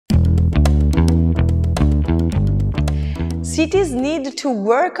Cities need to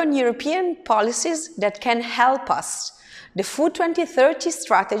work on European policies that can help us. The Food 2030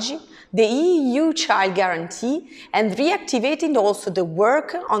 strategy, the EU Child Guarantee, and reactivating also the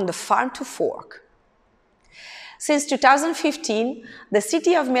work on the Farm to Fork. Since 2015, the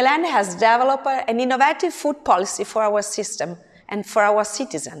city of Milan has developed an innovative food policy for our system and for our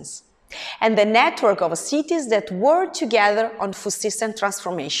citizens, and the network of cities that work together on food system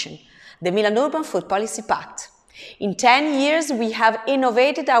transformation, the Milan Urban Food Policy Pact. In 10 years, we have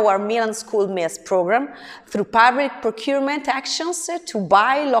innovated our Milan School Meals program through public procurement actions to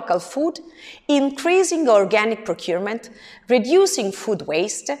buy local food, increasing organic procurement, reducing food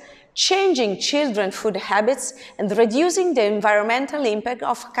waste, changing children's food habits, and reducing the environmental impact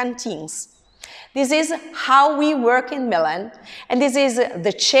of canteens. This is how we work in Milan, and this is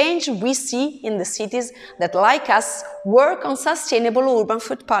the change we see in the cities that, like us, work on sustainable urban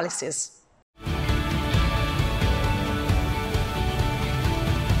food policies.